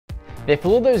They're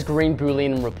full of those green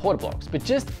boolean and reporter blocks, but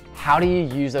just how do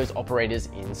you use those operators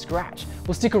in Scratch?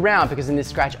 Well, stick around because in this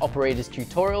Scratch operators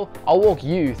tutorial, I'll walk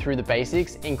you through the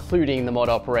basics, including the mod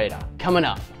operator. Coming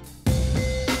up.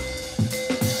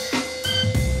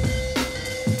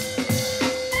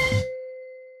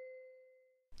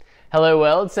 Hello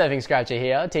world, Surfing Scratcher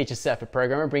here, teacher, surfer,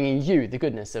 programmer, bringing you the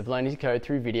goodness of learning to code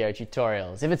through video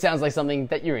tutorials. If it sounds like something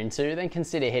that you're into, then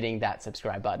consider hitting that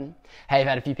subscribe button. Hey, I've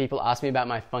had a few people ask me about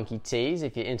my funky tees.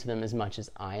 If you're into them as much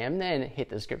as I am, then hit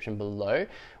the description below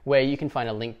where you can find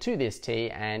a link to this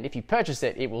tee, and if you purchase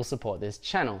it, it will support this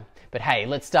channel. But hey,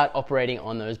 let's start operating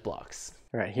on those blocks.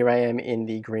 All right, here I am in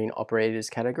the green operators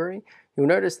category. You'll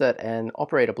notice that an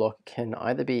operator block can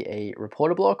either be a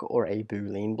reporter block or a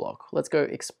boolean block. Let's go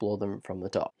explore them from the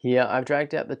top. Here I've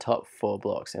dragged out the top 4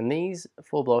 blocks, and these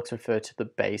 4 blocks refer to the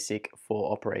basic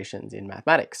 4 operations in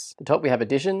mathematics. At the top we have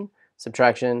addition,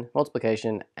 subtraction,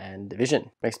 multiplication, and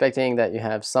division. I'm expecting that you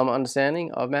have some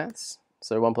understanding of maths.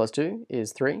 So 1 plus 2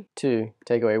 is 3, 2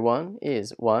 take away 1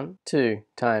 is 1, 2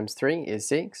 times 3 is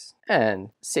 6, and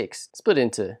 6 split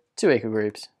into 2 equal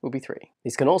groups will be 3.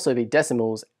 These can also be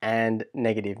decimals and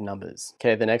negative numbers.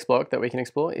 Okay, the next block that we can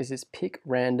explore is this pick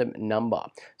random number.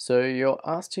 So you're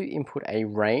asked to input a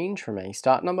range from a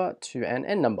start number to an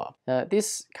end number.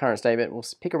 This current statement will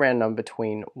pick a random number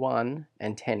between 1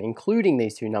 and 10, including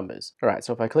these 2 numbers. All right,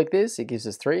 so if I click this, it gives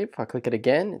us 3. If I click it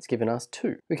again, it's given us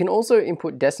 2. We can also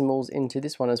input decimals into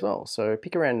this one as well. So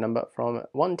pick a random number from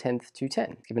 1/10 to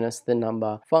 10, giving us the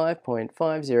number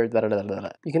 5.50, blah, blah, blah, blah, blah.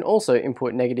 You can also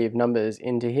input negative numbers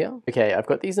into here. Okay, I've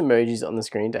got these emojis on the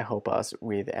screen to help us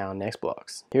with our next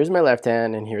blocks. Here's my left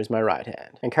hand and here's my right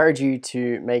hand. I encourage you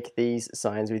to make these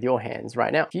signs with your hands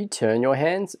right now. If you turn your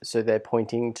hands so they're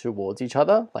pointing towards each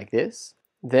other like this,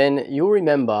 then you'll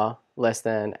remember less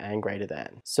than and greater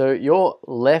than. So your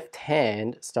left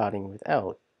hand starting with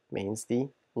L means the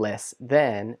less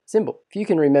than symbol. If you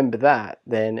can remember that,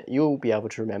 then you'll be able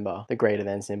to remember the greater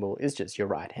than symbol is just your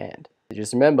right hand.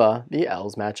 Just remember the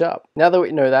L's match up. Now that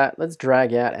we know that, let's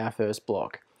drag out our first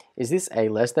block. Is this a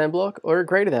less than block or a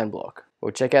greater than block?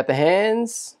 We'll check out the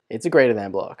hands. It's a greater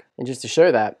than block. And just to show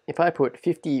that, if I put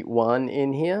 51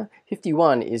 in here,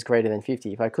 51 is greater than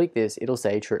 50. If I click this, it'll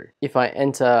say true. If I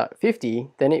enter 50,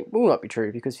 then it will not be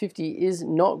true because 50 is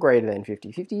not greater than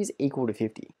 50. 50 is equal to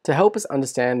 50. To help us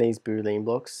understand these Boolean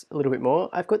blocks a little bit more,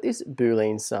 I've got this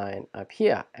Boolean sign up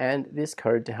here and this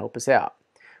code to help us out.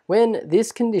 When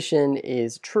this condition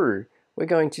is true, we're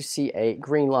going to see a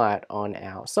green light on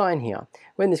our sign here.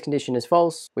 When this condition is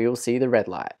false, we will see the red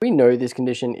light. We know this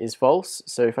condition is false,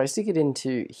 so if I stick it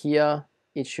into here,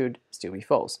 it should still be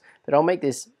false. But I'll make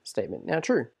this statement now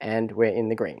true, and we're in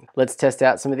the green. Let's test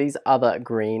out some of these other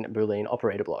green Boolean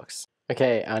operator blocks.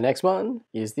 Okay, our next one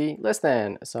is the less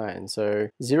than sign. So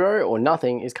 0 or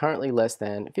nothing is currently less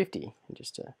than 50. And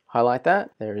just to highlight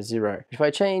that, there is 0. If I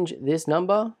change this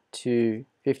number to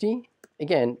 50,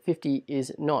 again, 50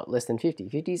 is not less than 50.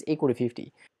 50 is equal to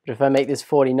 50. But if I make this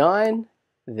 49,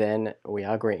 then we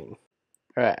are green.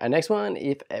 All right, our next one,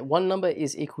 if one number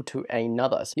is equal to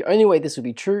another. So the only way this will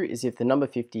be true is if the number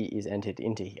 50 is entered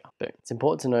into here. So it's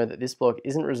important to know that this block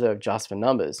isn't reserved just for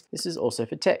numbers. This is also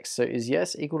for text. So is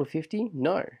yes equal to 50?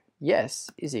 No. Yes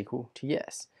is equal to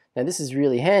yes. Now this is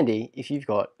really handy if you've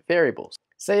got variables.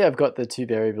 Say I've got the 2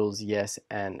 variables yes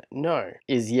and no.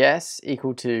 Is yes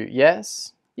equal to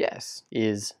yes? Yes.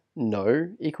 Is no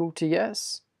equal to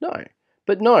yes? No.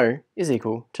 But no is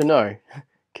equal to no.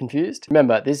 Confused?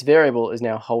 Remember, this variable is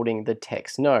now holding the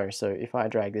text no, so if I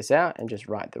drag this out and just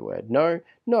write the word no,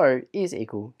 no is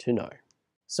equal to no.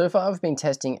 So far I've been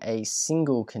testing a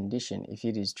single condition if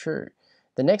it is true.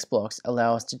 The next blocks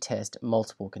allow us to test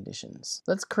multiple conditions.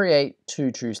 Let's create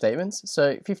 2 true statements.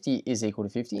 So 50 is equal to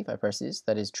 50. If I press this,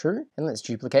 that is true. And let's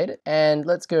duplicate it. And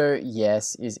let's go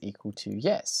yes is equal to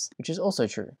yes, which is also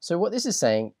true. So what this is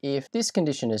saying, if this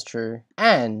condition is true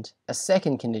and a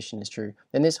second condition is true,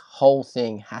 then this whole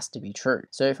thing has to be true.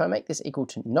 So if I make this equal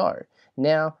to no,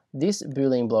 now this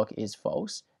Boolean block is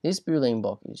false, this Boolean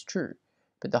block is true,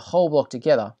 but the whole block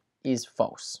together is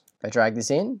false. If I drag this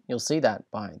in, you'll see that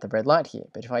by the red light here.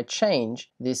 But if I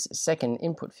change this second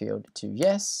input field to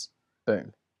yes,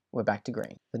 boom, we're back to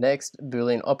green. The next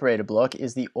Boolean operator block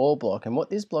is the OR block, and what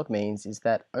this block means is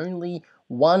that only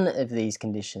one of these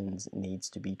conditions needs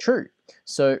to be true.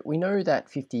 So we know that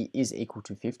 50 is equal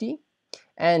to 50,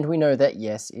 and we know that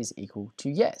yes is equal to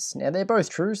yes. Now they're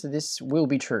both true, so this will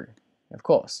be true, of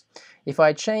course. If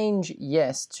I change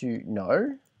yes to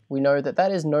no, we know that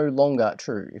that is no longer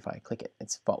true. If I click it,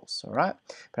 it's false, all right?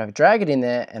 But if I drag it in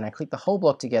there and I click the whole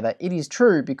block together, it is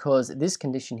true because this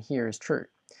condition here is true.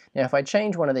 Now if I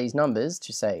change one of these numbers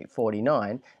to say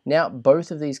 49, now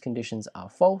both of these conditions are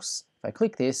false. If I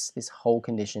click this, this whole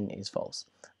condition is false.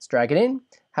 Let's drag it in,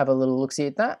 have a little look-see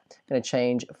at that. I'm going to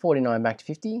change 49 back to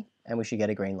 50 and we should get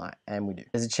a green light, and we do.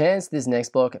 There's a chance this next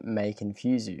block may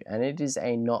confuse you, and it is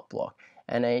a not block.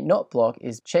 And a not block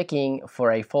is checking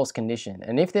for a false condition.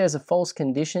 And if there's a false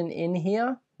condition in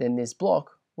here, then this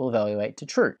block will evaluate to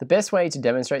true. The best way to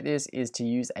demonstrate this is to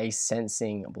use a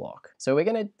sensing block. So we're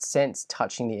going to sense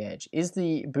touching the edge. Is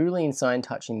the Boolean sign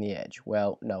touching the edge?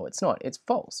 Well, no, it's not. It's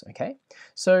false, okay?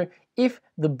 So if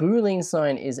the Boolean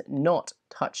sign is not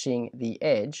touching the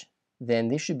edge, then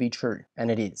this should be true, and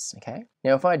it is, okay?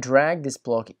 Now if I drag this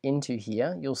block into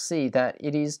here, you'll see that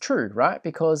it is true, right?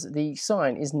 Because the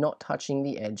sign is not touching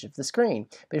the edge of the screen.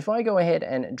 But if I go ahead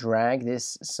and drag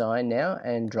this sign now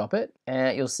and drop it,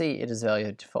 you'll see it is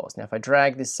evaluated to false. Now if I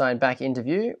drag this sign back into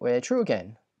view, we're true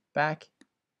again, back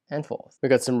and forth. We've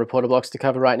got some reporter blocks to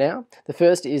cover right now. The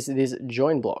first is this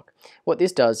join block. What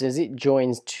this does is it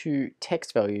joins two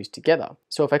text values together.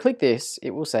 So if I click this,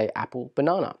 it will say apple,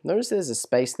 banana. Notice there's a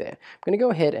space there. I'm going to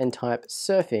go ahead and type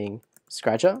surfing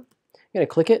scratcher. I'm going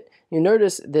to click it. You'll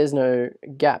notice there's no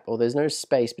gap or there's no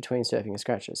space between surfing and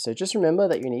scratcher. So just remember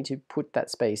that you need to put that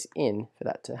space in for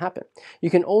that to happen. You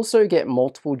can also get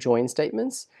multiple join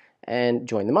statements and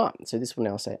join them up. So this will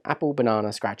now say apple,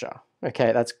 banana, scratcher.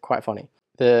 Okay, that's quite funny.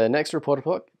 The next reporter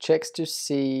block checks to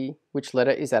see which letter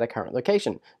is at a current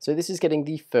location. So this is getting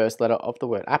the first letter of the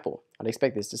word apple. I'd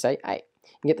expect this to say A.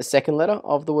 You get the second letter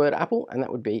of the word apple, and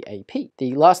that would be a P.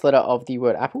 The last letter of the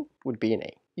word apple would be an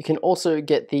E. You can also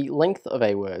get the length of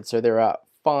a word. So there are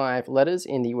 5 letters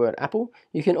in the word apple.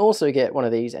 You can also get one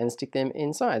of these and stick them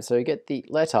inside. So you get the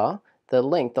letter, the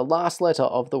length, the last letter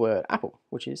of the word apple,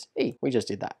 which is E. We just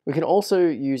did that. We can also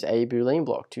use a Boolean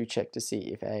block to check to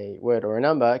see if a word or a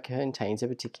number contains a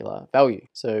particular value.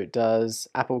 So does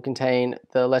apple contain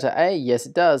the letter A? Yes,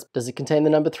 it does. Does it contain the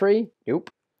number 3?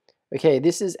 Nope. Okay,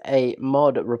 this is a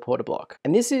mod reporter block.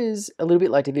 And this is a little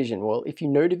bit like division. Well, if you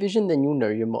know division, then you'll know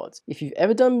your mods. If you've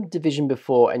ever done division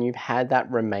before and you've had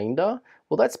that remainder,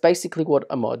 well, that's basically what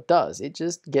a mod does. It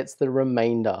just gets the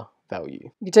remainder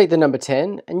value. You take the number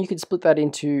 10 and you could split that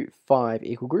into 5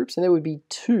 equal groups, and there would be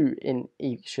 2 in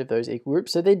each of those equal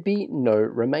groups, so there'd be no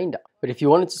remainder. But if you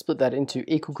wanted to split that into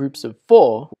equal groups of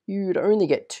 4, you'd only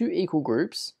get 2 equal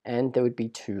groups and there would be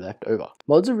 2 left over.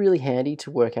 Mods are really handy to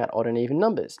work out odd and even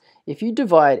numbers. If you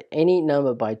divide any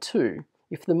number by 2,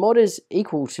 if the mod is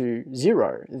equal to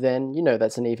 0, then you know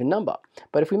that's an even number.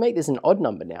 But if we make this an odd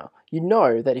number now, you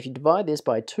know that if you divide this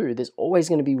by 2, there's always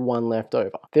going to be 1 left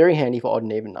over. Very handy for odd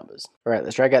and even numbers. Alright,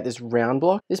 let's drag out this round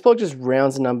block. This block just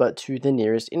rounds a number to the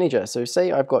nearest integer. So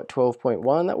say I've got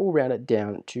 12.1, that will round it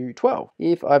down to 12.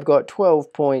 If I've got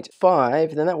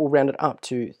 12.5, then that will round it up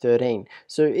to 13.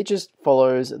 So it just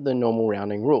follows the normal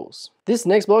rounding rules. This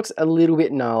next block's a little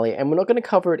bit gnarly and we're not going to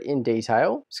cover it in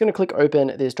detail. I'm just going to click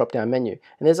open this drop down menu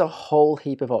and there's a whole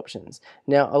heap of options.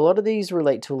 Now a lot of these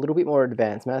relate to a little bit more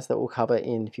advanced maths that we'll cover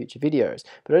in future videos,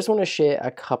 but I just want to share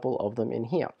a couple of them in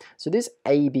here. So this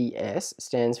ABS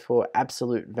stands for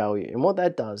absolute value, and what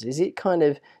that does is it kind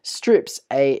of strips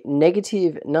a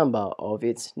negative number of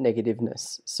its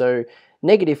negativeness. So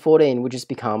negative 14 would just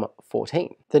become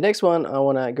 14. The next one I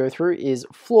want to go through is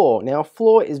floor. Now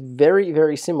floor is very,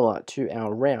 very similar to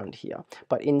our round here,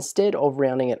 but instead of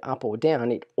rounding it up or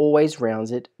down, it always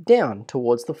rounds it down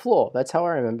towards the floor. That's how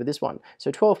I remember this one.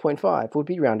 So 12.5 would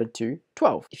be rounded to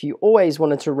 12. If you always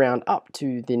wanted to round up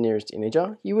to the nearest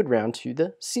integer, you would round to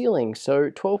the ceiling.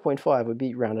 So 12.5 would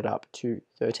be rounded up to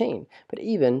 13, but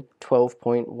even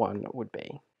 12.1 would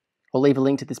be. I'll leave a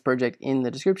link to this project in the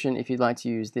description if you'd like to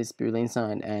use this Boolean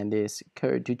sign and this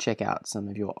code to check out some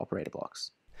of your operator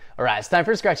blocks. Alright, it's time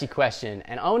for a scratchy question,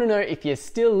 and I want to know if you're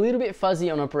still a little bit fuzzy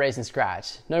on Operation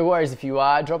Scratch. No worries if you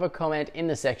are, drop a comment in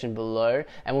the section below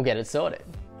and we'll get it sorted.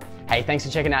 Hey, thanks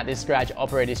for checking out this Scratch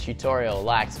operators tutorial.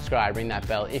 Like, subscribe, ring that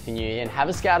bell if you're new, and have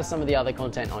a scout of some of the other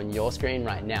content on your screen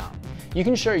right now. You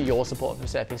can show your support for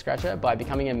Surfing Scratcher by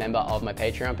becoming a member of my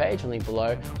Patreon page, link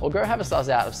below, or go have a suss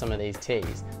out of some of these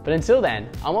teas. But until then,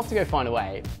 I'm off to go find a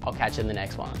wave. I'll catch you in the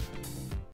next one.